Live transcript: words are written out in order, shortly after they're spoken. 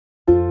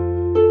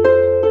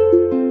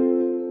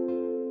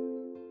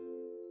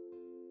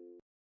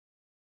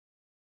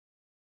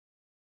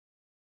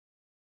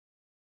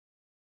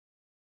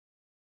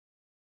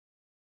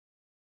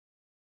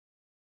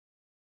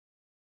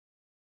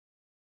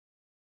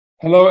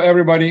Hello,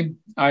 everybody.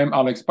 I'm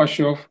Alex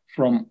Pashov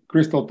from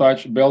Crystal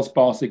Touch Bell's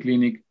Palsy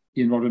Clinic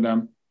in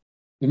Rotterdam,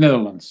 the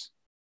Netherlands.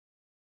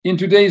 In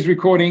today's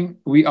recording,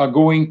 we are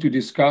going to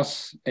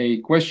discuss a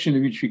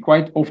question which we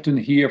quite often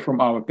hear from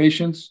our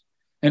patients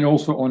and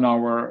also on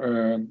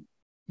our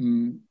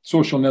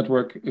social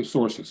network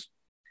sources.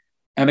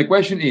 And the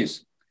question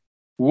is,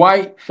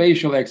 why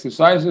facial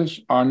exercises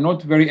are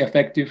not very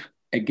effective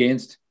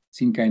against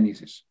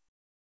synkinesis?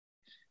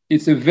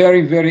 It's a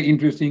very, very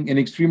interesting and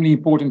extremely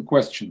important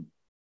question.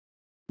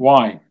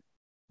 Why?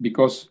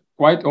 Because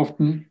quite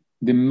often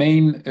the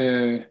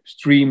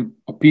mainstream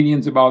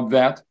opinions about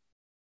that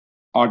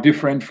are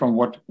different from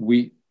what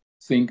we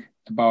think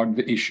about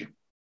the issue.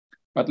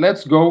 But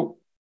let's go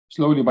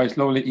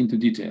slowly into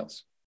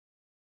details.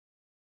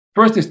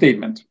 First, a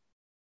statement.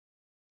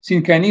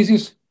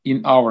 Synkinesis,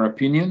 in our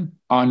opinion,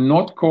 are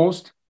not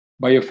caused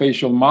by your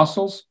facial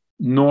muscles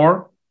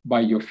nor by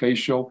your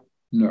facial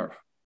nerve.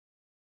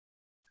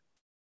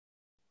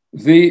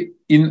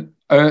 In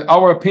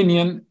our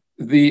opinion,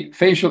 the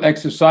facial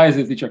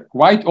exercises which are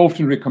quite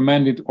often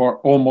recommended or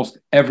almost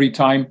every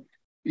time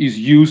is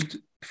used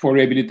for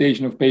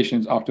rehabilitation of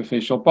patients after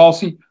facial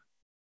palsy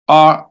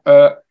are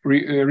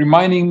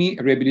reminding me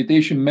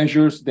rehabilitation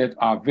measures that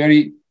are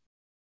very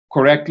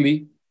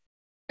correctly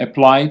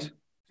applied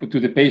to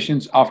the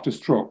patients after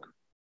stroke.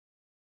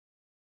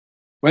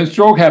 When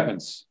stroke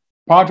happens,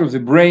 part of the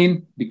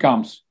brain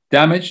becomes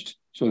damaged,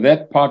 so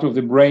that part of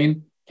the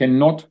brain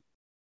cannot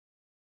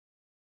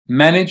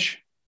manage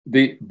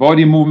the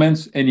body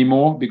movements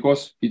anymore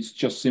because it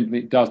just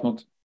simply does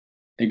not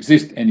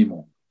exist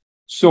anymore.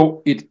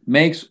 So it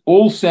makes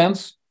all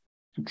sense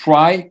to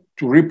try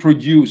to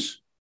reproduce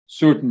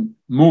certain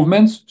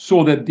movements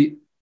so that the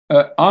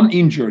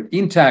uninjured,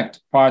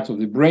 intact parts of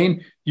the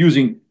brain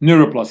using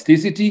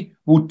neuroplasticity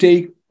would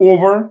take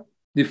over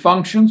the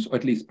functions, or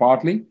at least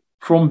partly,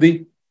 from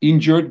the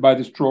injured by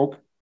the stroke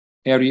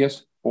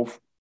areas of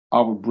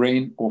our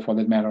brain, or for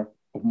that matter,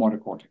 of motor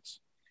cortex.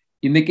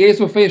 In the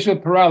case of facial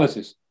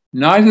paralysis,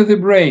 neither the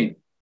brain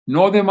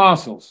nor the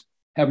muscles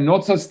have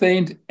not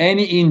sustained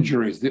any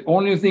injuries. The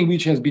only thing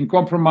which has been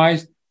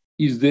compromised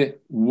is the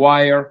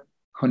wire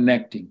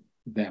connecting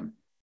them.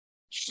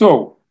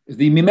 So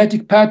the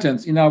mimetic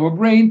patterns in our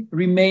brain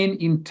remain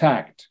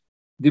intact.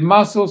 The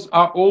muscles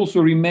are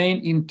also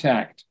remain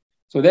intact.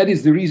 So that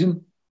is the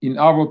reason, in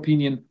our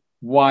opinion,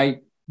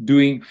 why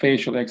doing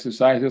facial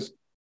exercises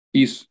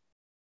is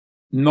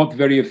not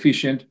very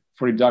efficient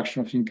for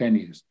reduction of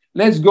synkinesis.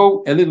 Let's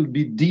go a little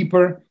bit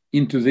deeper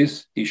into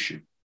this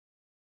issue.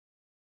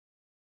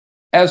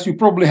 As you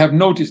probably have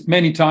noticed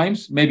many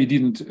times, maybe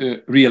didn't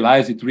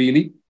realize it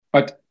really,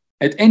 but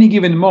at any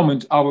given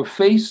moment, our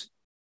face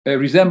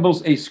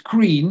resembles a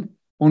screen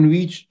on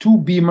which two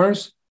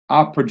beamers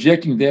are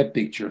projecting their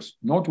pictures.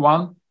 Not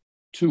one,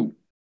 two.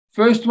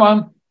 First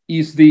one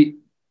is the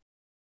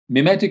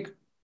mimetic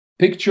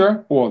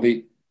picture or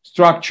the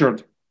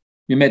structured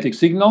mimetic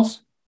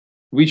signals,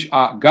 which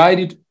are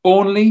guided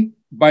only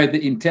by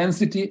the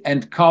intensity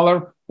and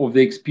color of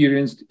the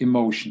experienced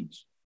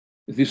emotions.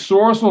 The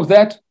source of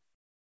that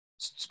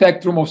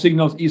spectrum of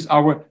signals is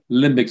our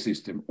limbic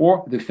system,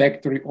 or the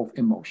factory of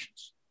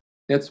emotions.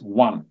 That's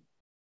one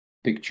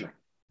picture.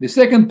 The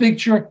second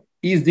picture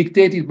is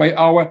dictated by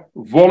our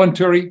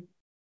voluntary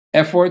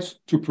efforts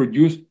to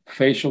produce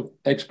facial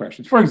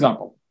expressions. For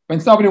example, when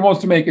somebody wants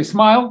to make a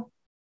smile,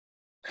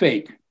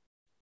 fake.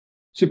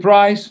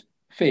 Surprise,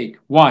 fake.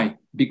 Why?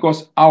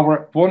 Because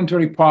our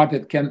voluntary part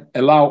that can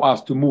allow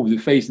us to move the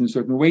face in a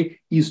certain way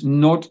is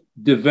not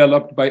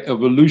developed by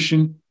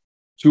evolution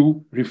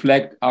to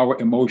reflect our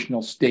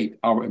emotional state,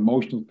 our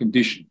emotional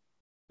condition.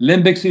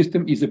 Limbic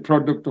system is a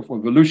product of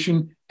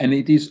evolution, and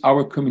it is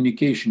our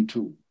communication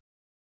tool.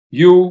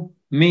 You,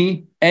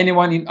 me,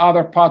 anyone in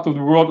other part of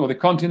the world or the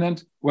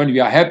continent, when we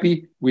are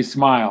happy, we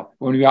smile.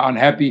 When we are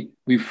unhappy,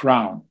 we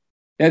frown.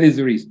 That is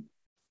the reason.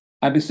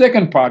 And the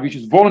second part, which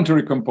is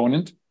voluntary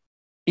component,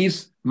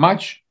 is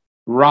much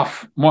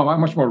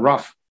more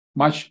rough,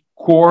 much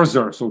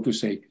coarser, so to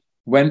say,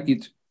 when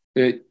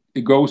it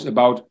goes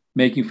about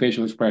making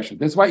facial expression.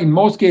 That's why in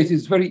most cases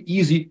it's very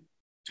easy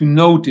to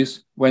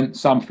notice when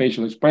some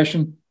facial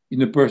expression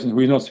in a person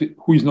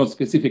who is not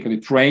specifically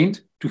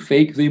trained to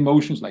fake the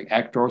emotions, like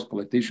actors,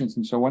 politicians,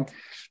 and so on,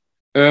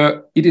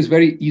 it is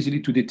very easily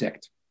to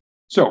detect.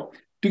 So,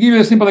 to give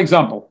you a simple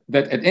example,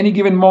 that at any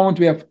given moment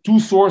we have two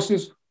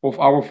sources of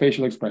our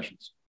facial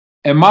expressions,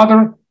 a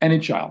mother and a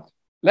child.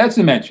 Let's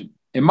imagine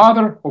a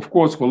mother, of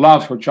course, who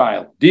loves her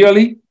child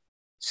dearly,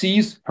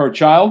 sees her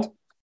child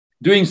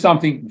doing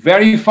something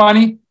very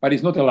funny, but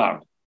is not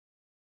allowed.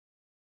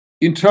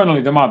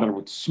 Internally, the mother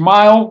would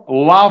smile,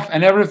 laugh,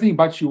 and everything,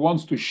 but she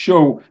wants to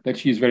show that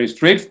she is very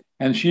strict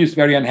and she is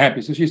very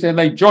unhappy. So she said,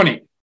 like,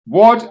 Johnny,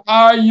 what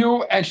are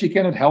you? And she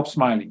cannot help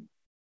smiling.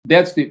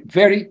 That's the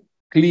very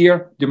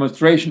clear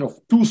demonstration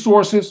of two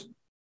sources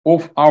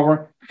of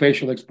our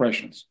facial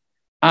expressions.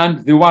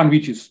 And the one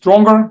which is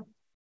stronger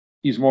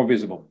is more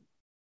visible.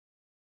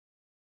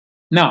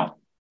 Now,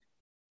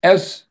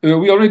 as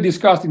we already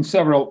discussed in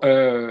several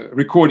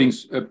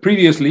recordings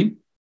previously,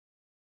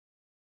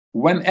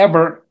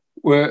 whenever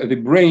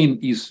the brain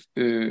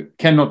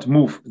cannot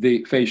move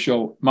the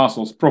facial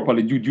muscles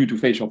properly due to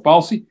facial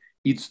palsy,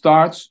 it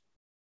starts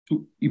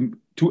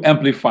to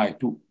amplify,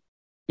 to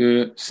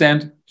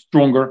send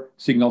stronger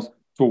signals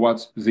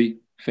towards the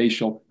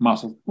facial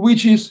muscle,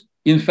 which is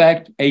in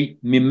fact a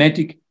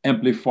mimetic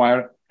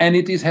amplifier, and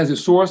it has a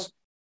source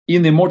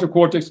in the motor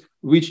cortex,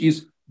 which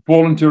is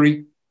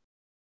voluntary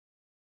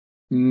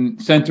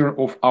center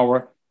of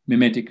our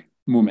mimetic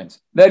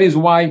movements. That is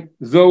why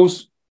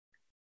those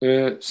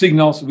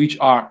signals, which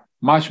are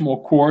much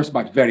more coarse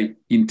but very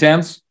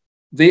intense,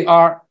 they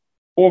are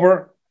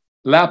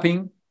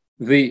overlapping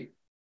the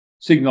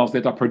signals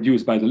that are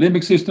produced by the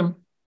limbic system.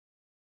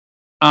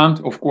 And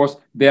of course,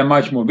 they are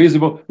much more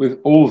visible with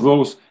all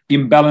those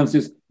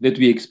imbalances that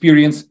we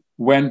experience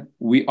when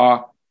we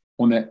are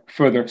on a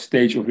further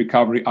stage of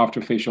recovery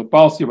after facial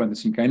palsy, when the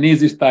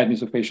synkinesis,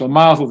 tightness of facial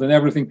muscles, and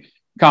everything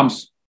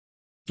comes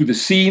to the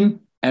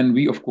scene, and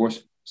we, of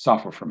course,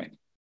 suffer from it.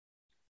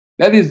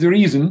 That is the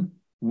reason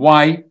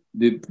why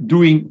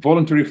doing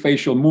voluntary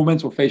facial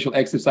movements or facial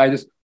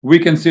exercises we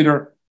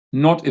consider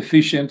not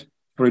efficient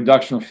for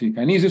reduction of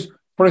synkinesis,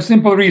 for a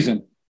simple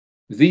reason.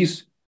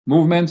 These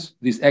movements,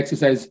 these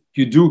exercises,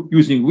 you do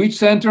using which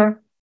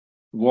center?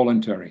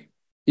 Voluntary.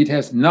 It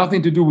has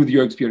nothing to do with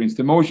your experienced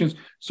emotions,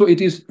 so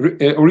it is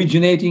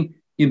originating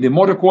in the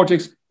motor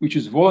cortex, which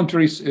is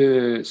voluntary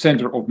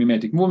center of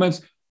mimetic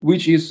movements,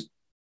 which is,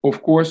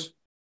 of course,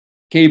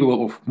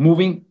 capable of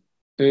moving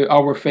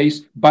our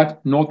face,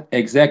 but not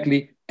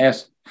exactly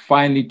as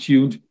finely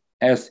tuned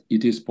as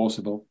it is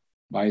possible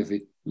by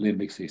the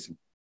limbic system.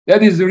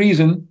 That is the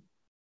reason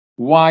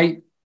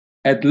why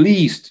at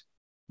least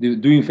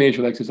doing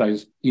facial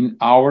exercises, in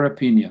our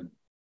opinion,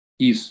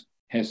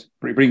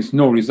 brings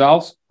no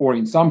results, or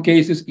in some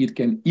cases, it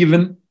can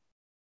even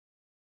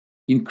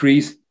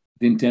increase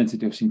the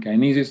intensity of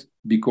synkinesis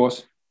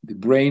because the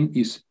brain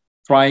is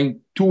trying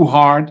too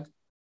hard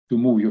to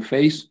move your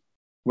face,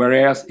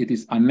 whereas it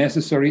is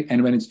unnecessary.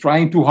 And when it's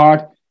trying too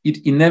hard,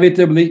 it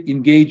inevitably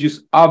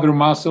engages other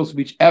muscles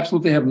which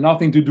absolutely have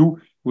nothing to do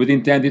with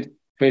intended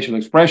facial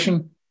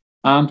expression.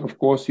 And of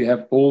course, you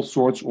have all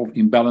sorts of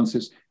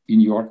imbalances in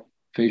your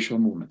facial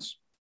movements.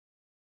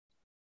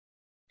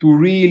 To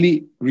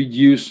really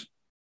reduce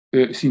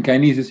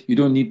synkinesis, you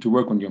don't need to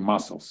work on your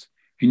muscles.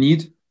 You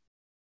need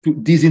to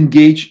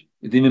disengage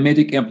the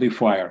mimetic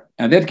amplifier.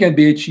 And that can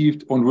be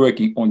achieved on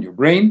working on your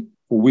brain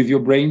or with your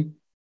brain,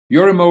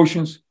 your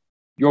emotions,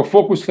 your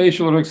focused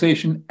facial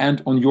relaxation,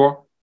 and on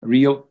your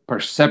real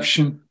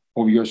perception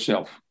of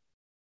yourself.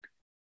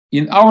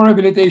 In our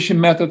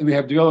rehabilitation method, we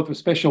have developed a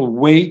special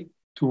way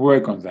to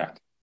work on that.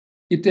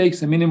 It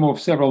takes a minimum of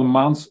several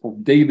months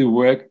of daily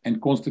work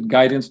and constant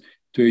guidance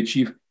to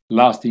achieve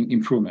lasting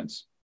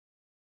improvements.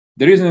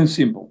 The reason is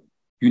simple.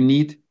 You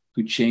need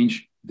to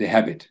change the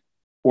habit,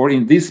 or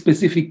in this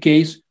specific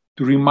case,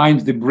 to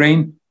remind the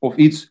brain of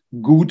its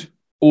good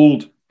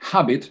old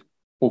habit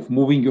of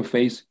moving your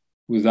face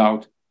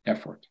without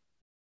effort.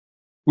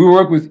 We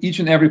work with each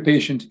and every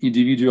patient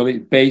individually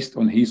based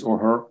on his or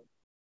her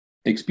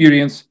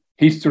experience,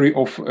 history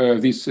of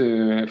this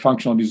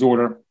functional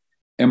disorder,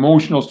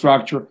 emotional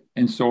structure,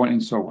 and so on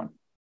and so on.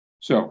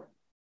 So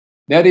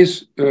that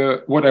is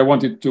what I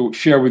wanted to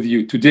share with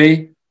you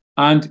today.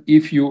 And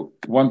if you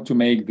want to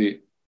make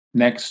the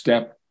next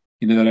step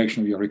in the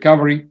direction of your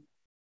recovery,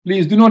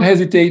 please do not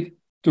hesitate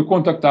to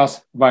contact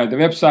us via the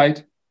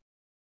website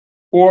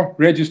or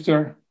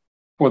register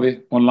for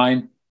the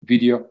online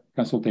video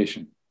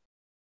consultation.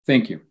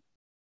 Thank you.